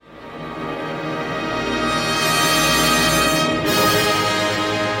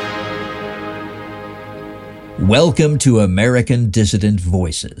Welcome to American Dissident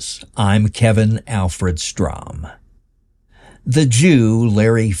Voices. I'm Alfred Strom. The Jew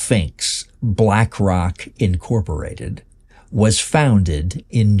Larry Fink's BlackRock Incorporated was founded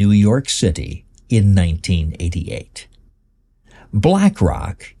in New York City in 1988.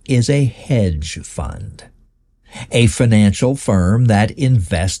 BlackRock is a hedge fund, a financial firm that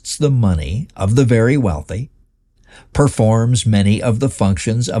invests the money of the very wealthy, performs many of the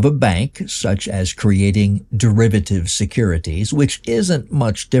functions of a bank, such as creating derivative securities, which isn't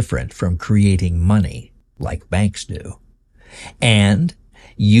much different from creating money like banks do, and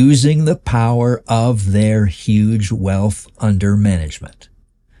using the power of their huge wealth under management,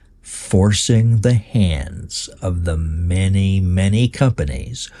 forcing the hands of the many, many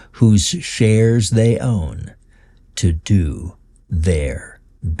companies whose shares they own to do their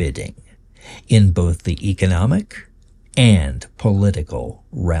bidding in both the economic and political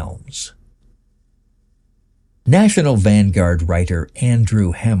realms. National Vanguard writer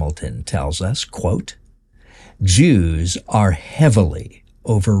Andrew Hamilton tells us, quote, Jews are heavily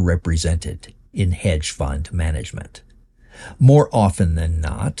overrepresented in hedge fund management. More often than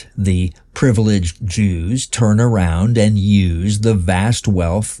not, the privileged Jews turn around and use the vast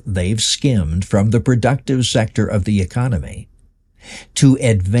wealth they've skimmed from the productive sector of the economy to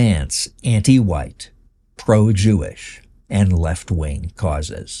advance anti-white, pro-Jewish, and left-wing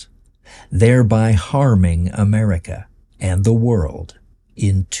causes, thereby harming America and the world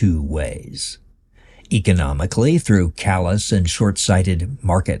in two ways. Economically, through callous and short-sighted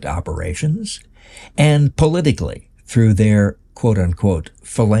market operations, and politically, through their quote-unquote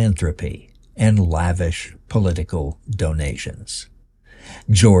philanthropy and lavish political donations.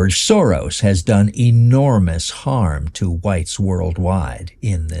 George Soros has done enormous harm to whites worldwide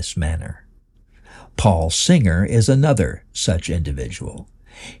in this manner. Paul Singer is another such individual.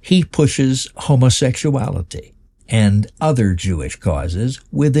 He pushes homosexuality and other Jewish causes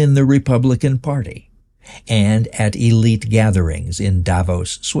within the Republican Party and at elite gatherings in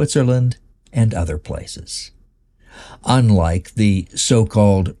Davos, Switzerland, and other places. Unlike the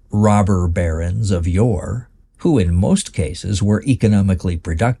so-called robber barons of yore, who in most cases were economically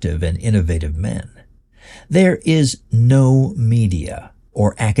productive and innovative men, there is no media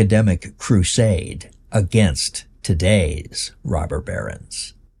or academic crusade against today's robber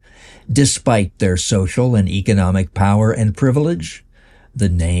barons. Despite their social and economic power and privilege, the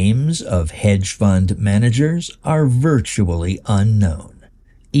names of hedge fund managers are virtually unknown,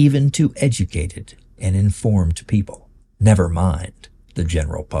 even to educated and informed people, never mind the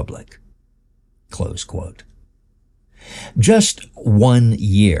general public. Close quote. Just 1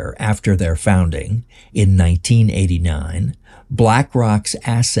 year after their founding, in 1989, BlackRock's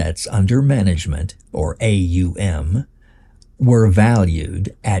assets under management, or AUM, were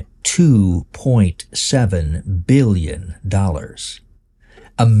valued at $2.7 billion.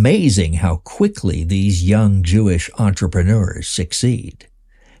 Amazing how quickly these young Jewish entrepreneurs succeed.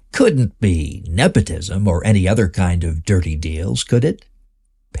 Couldn't be nepotism or any other kind of dirty deals, could it?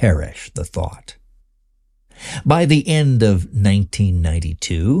 Perish the thought. By the end of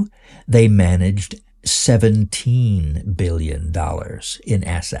 1992, they managed $17 billion in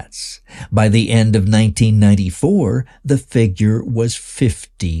assets. By the end of 1994, the figure was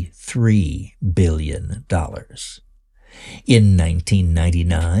 $53 billion. In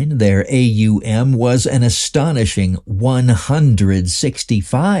 1999, their AUM was an astonishing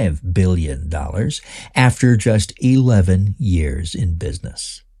 $165 billion after just 11 years in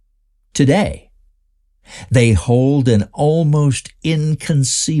business. Today, they hold an almost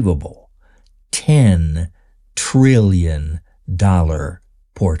inconceivable $10 trillion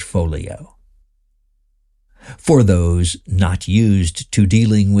portfolio. For those not used to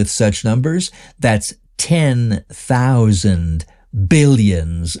dealing with such numbers, that's 10,000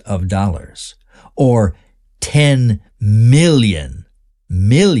 billions of dollars, or 10 million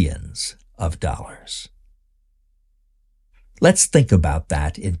millions of dollars. Let's think about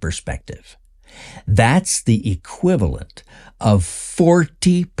that in perspective. That's the equivalent of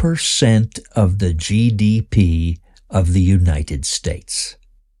 40% of the GDP of the United States.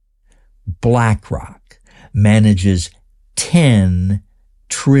 BlackRock manages 10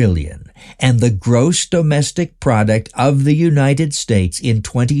 trillion, and the gross domestic product of the United States in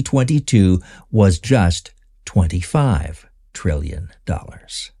 2022 was just $25 trillion.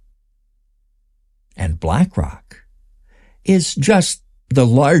 And BlackRock is just the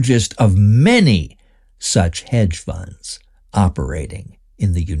largest of many such hedge funds operating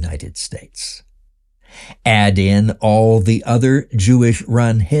in the United States. Add in all the other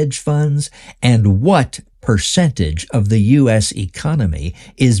Jewish-run hedge funds, and what percentage of the U.S. economy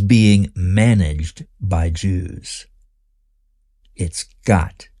is being managed by Jews. It's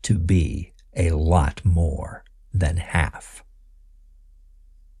got to be a lot more than half.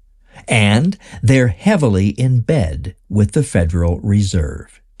 And they're heavily in bed with the Federal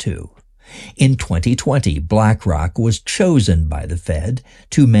Reserve, too. In 2020, BlackRock was chosen by the Fed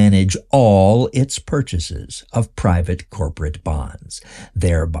to manage all its purchases of private corporate bonds,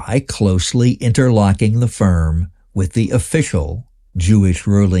 thereby closely interlocking the firm with the official Jewish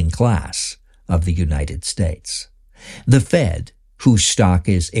ruling class of the United States. The Fed, whose stock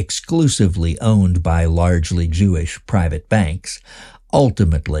is exclusively owned by largely Jewish private banks,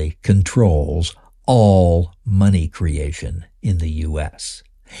 ultimately controls all money creation in the U.S.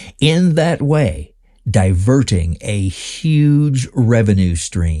 In that way, diverting a huge revenue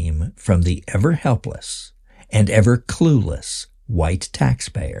stream from the ever-helpless and ever-clueless white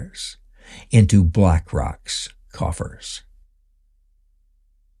taxpayers into BlackRock's coffers.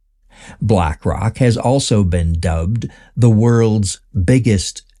 BlackRock has also been dubbed the world's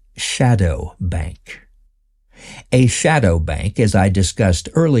biggest shadow bank. A shadow bank, as I discussed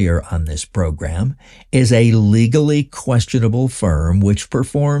earlier on this program, is a legally questionable firm which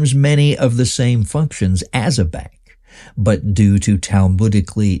performs many of the same functions as a bank, but due to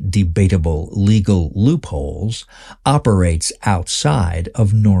Talmudically debatable legal loopholes, operates outside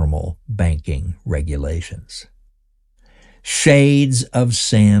of normal banking regulations. Shades of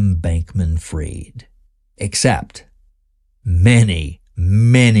Sam Bankman-Fried, except many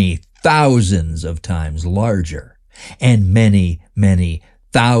thousands of times larger and many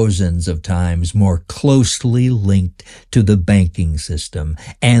thousands of times more closely linked to the banking system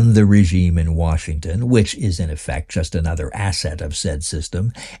and the regime in Washington, which is in effect just another asset of said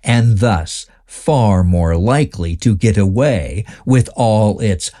system, and thus far more likely to get away with all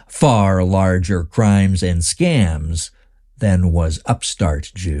its far larger crimes and scams than was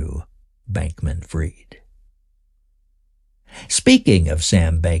upstart Jew Bankman-Fried. Speaking of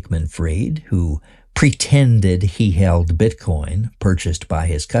Sam Bankman-Fried, who pretended he held Bitcoin purchased by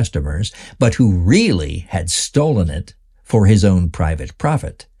his customers, but who really had stolen it for his own private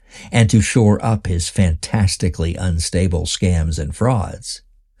profit and to shore up his fantastically unstable scams and frauds,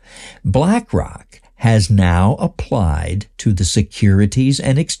 BlackRock has now applied to the Securities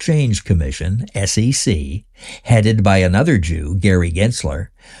and Exchange Commission, SEC, headed by another Jew, Gary Gensler,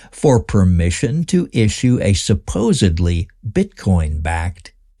 for permission to issue a supposedly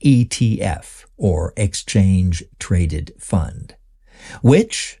Bitcoin-backed ETF, or exchange-traded fund,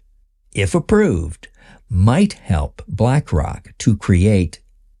 which, if approved, might help BlackRock to create,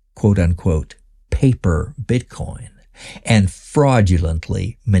 quote-unquote, paper Bitcoin and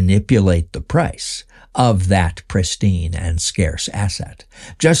fraudulently manipulate the price of that pristine and scarce asset,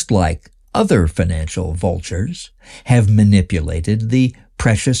 just like other financial vultures have manipulated the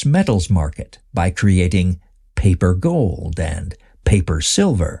precious metals market by creating paper gold and paper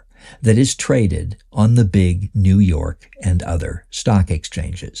silver that is traded on the big New York and other stock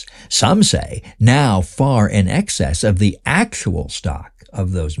exchanges. Some say now far in excess of the actual stock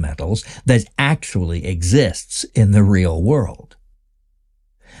of those metals that actually exists in the real world.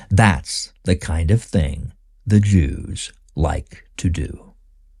 That's the kind of thing the Jews like to do.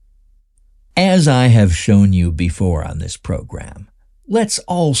 As I have shown you before on this program, let's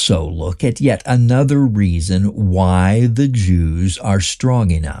also look at yet another reason why the Jews are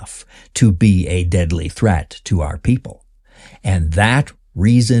strong enough to be a deadly threat to our people. And that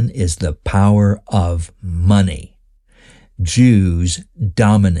reason is the power of money. Jews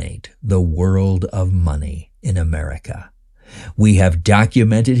dominate the world of money in America. We have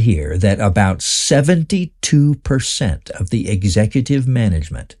documented here that about 72% of the executive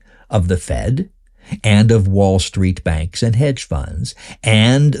management of the Fed and of Wall Street banks and hedge funds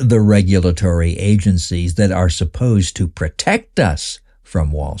and the regulatory agencies that are supposed to protect us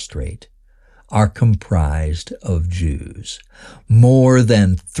from Wall Street are comprised of Jews, more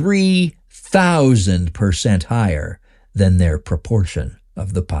than 3,000% higher than their proportion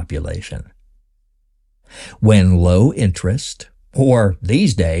of the population. When low interest, or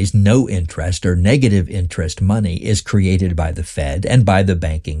these days no interest or negative interest money is created by the Fed and by the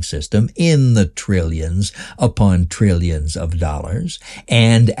banking system in the trillions upon trillions of dollars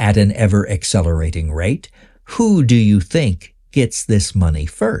and at an ever-accelerating rate, who do you think gets this money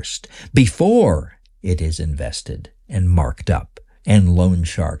first before it is invested and marked up and loan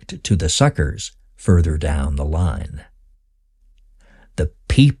sharked to the suckers further down the line? The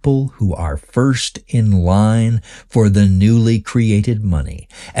people who are first in line for the newly created money,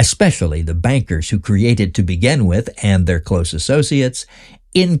 especially the bankers who create it to begin with and their close associates,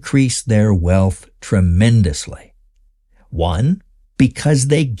 increase their wealth tremendously. One, because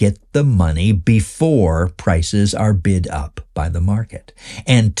they get the money before prices are bid up by the market.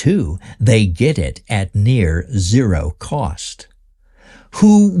 And two, they get it at near zero cost.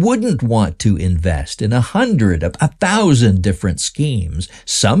 Who wouldn't want to invest in 100, 1,000 different schemes,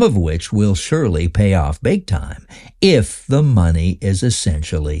 some of which will surely pay off big time, if the money is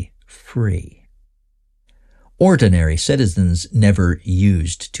essentially free? Ordinary citizens never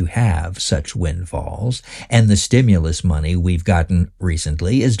used to have such windfalls, and the stimulus money we've gotten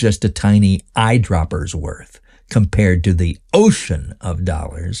recently is just a tiny eyedropper's worth compared to the ocean of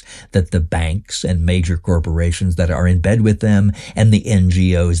dollars that the banks and major corporations that are in bed with them and the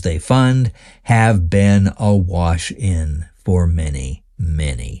NGOs they fund have been awash in for many,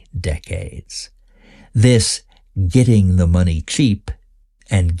 many decades. This getting the money cheap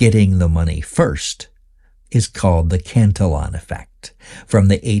and getting the money first is called the Cantillon effect, from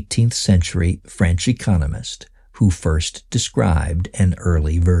the 18th century French economist who first described an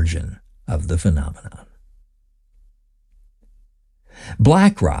early version of the phenomenon.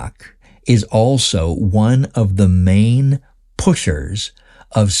 BlackRock is also one of the main pushers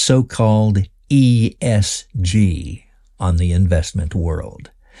of so-called ESG on the investment world.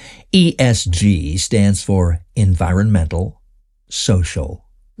 ESG stands for environmental, social,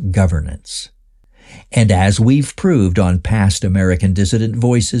 governance. And as we've proved on past American Dissident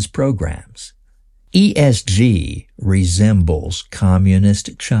Voices programs, ESG resembles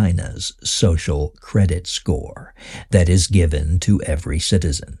Communist China's social credit score that is given to every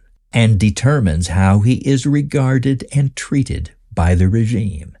citizen and determines how he is regarded and treated by the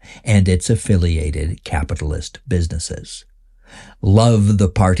regime and its affiliated capitalist businesses. Love the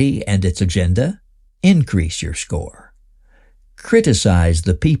party and its agenda? Increase your score. Criticize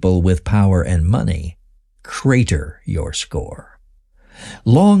the people with power and money? Crater your score.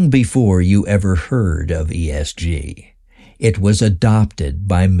 Long before you ever heard of ESG, it was adopted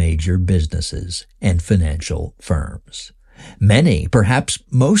by major businesses and financial firms. Many, perhaps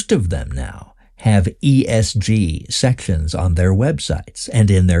most of them now, have ESG sections on their websites and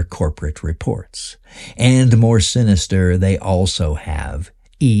in their corporate reports. And more sinister, they also have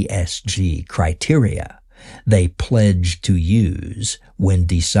ESG criteria they pledge to use when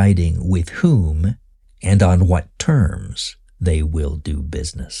deciding with whom and on what terms they will do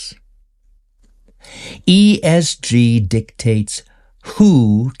business. ESG dictates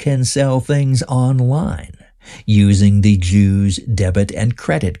who can sell things online using the Jew's debit and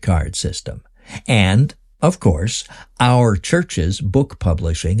credit card system. And, of course, our church's book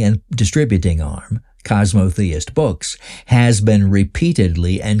publishing and distributing arm, Cosmotheist Books, has been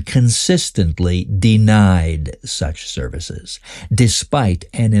repeatedly and consistently denied such services, despite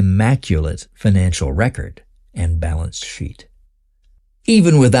an immaculate financial record and balance sheet.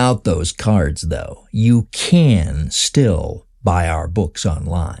 Even without those cards, though, you can still buy our books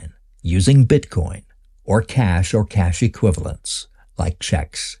online using Bitcoin or cash equivalents like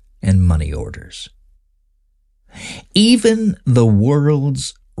checks and money orders. Even the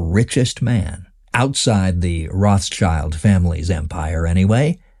world's richest man, outside the Rothschild family's empire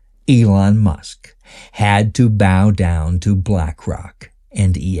anyway, Elon Musk, had to bow down to BlackRock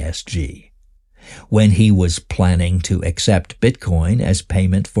and ESG. When he was planning to accept Bitcoin as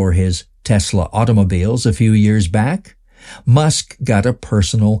payment for his Tesla automobiles a few years back, Musk got a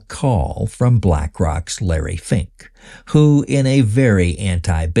personal call from BlackRock's Larry Fink, who, in a very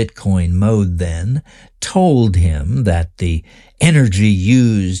anti-Bitcoin mode then, told him that the energy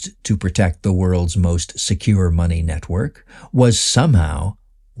used to protect the world's most secure money network was somehow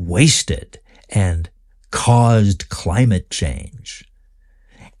wasted and caused climate change.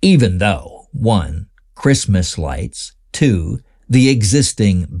 Even though, 1, Christmas lights, 2, the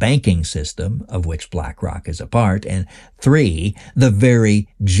existing banking system, of which BlackRock is a part, and 3, the very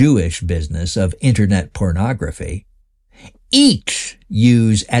Jewish business of internet pornography, each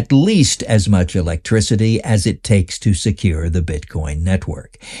use at least as much electricity as it takes to secure the Bitcoin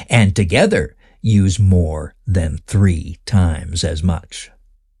network, and together use more than 3 times as much.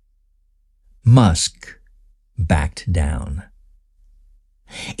 Musk backed down.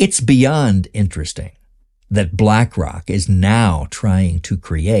 It's beyond interesting that BlackRock is now trying to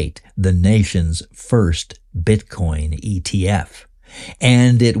create the nation's first Bitcoin ETF.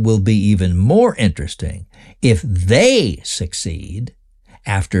 And it will be even more interesting if they succeed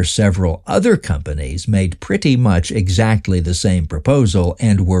after several other companies made pretty much exactly the same proposal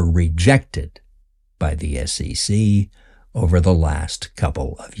and were rejected by the SEC over the last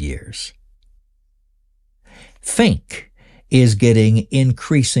couple of years. Fink is getting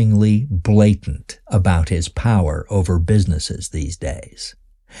increasingly blatant about his power over businesses these days.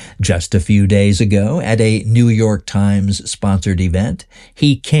 Just a few days ago, at a New York Times sponsored event,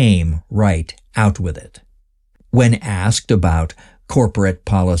 he came right out with it. When asked about corporate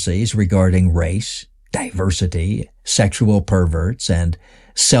policies regarding race, diversity, sexual perverts, and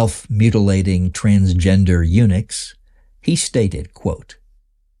self-mutilating transgender eunuchs, he stated, quote,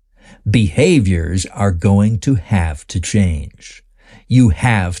 "Behaviors are going to have to change. You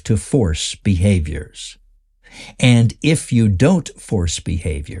have to force behaviors. And if you don't force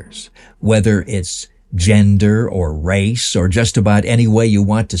behaviors, whether it's gender or race or just about any way you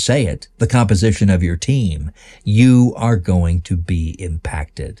want to say it, the composition of your team, you are going to be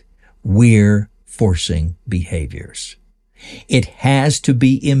impacted. We're forcing behaviors. It has to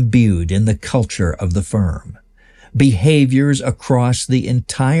be imbued in the culture of the firm. Behaviors across the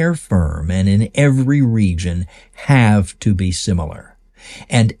entire firm and in every region have to be similar.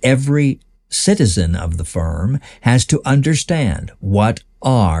 And every citizen of the firm has to understand what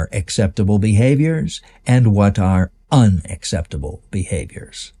are acceptable behaviors and what are unacceptable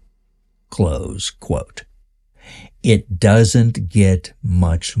behaviors." Close quote. It doesn't get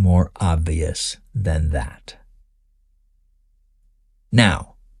much more obvious than that.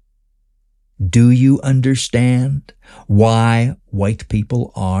 Now, do you understand why white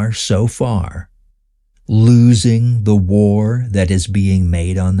people are so far losing the war that is being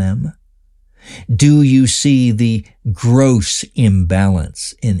made on them? Do you see the gross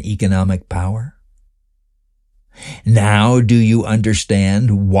imbalance in economic power? Now do you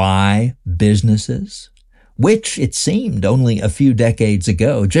understand why businesses, which it seemed only a few decades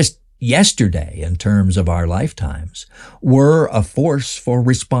ago, just yesterday in terms of our lifetimes, were a force for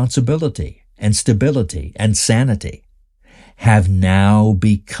responsibility and stability and sanity, have now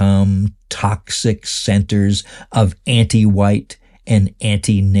become toxic centers of anti-white and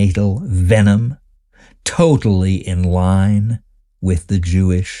anti-natal venom, totally in line with the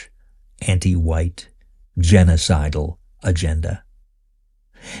Jewish anti-white genocidal agenda?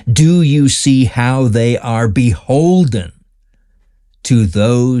 Do you see how they are beholden to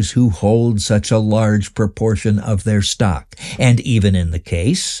those who hold such a large proportion of their stock, and even in the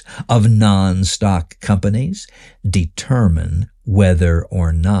case of non-stock companies, determine whether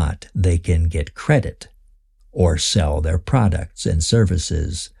or not they can get credit or sell their products and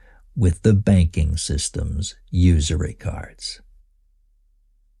services with the banking system's usury cards?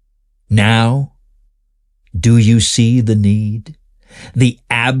 Now, do you see the need, the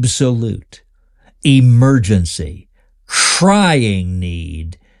absolute emergency, crying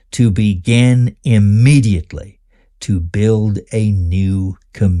need to begin immediately to build a new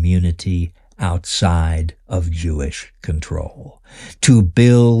community outside of Jewish control, to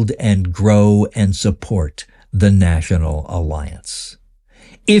build and grow and support the National Alliance?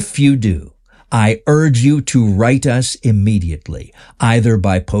 If you do, I urge you to write us immediately, either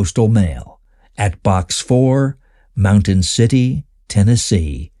by postal mail at Box 4, Mountain City,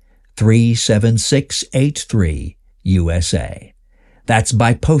 Tennessee, 37683, USA. That's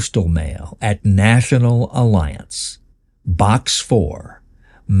by postal mail at National Alliance, Box 4,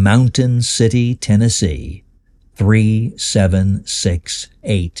 Mountain City, Tennessee,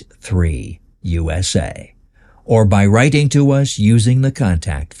 37683, USA. Or by writing to us using the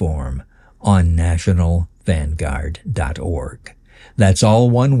contact form on nationalvanguard.org. That's all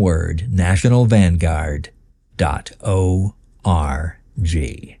one word,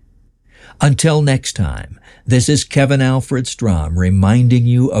 nationalvanguard.org. Until next time, this is Kevin Alfred Strom reminding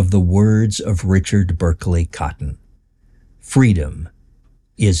you of the words of Richard Berkeley Cotton. Freedom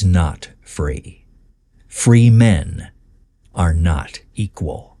is not free. Free men are not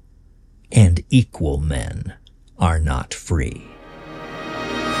equal, and equal men are not free.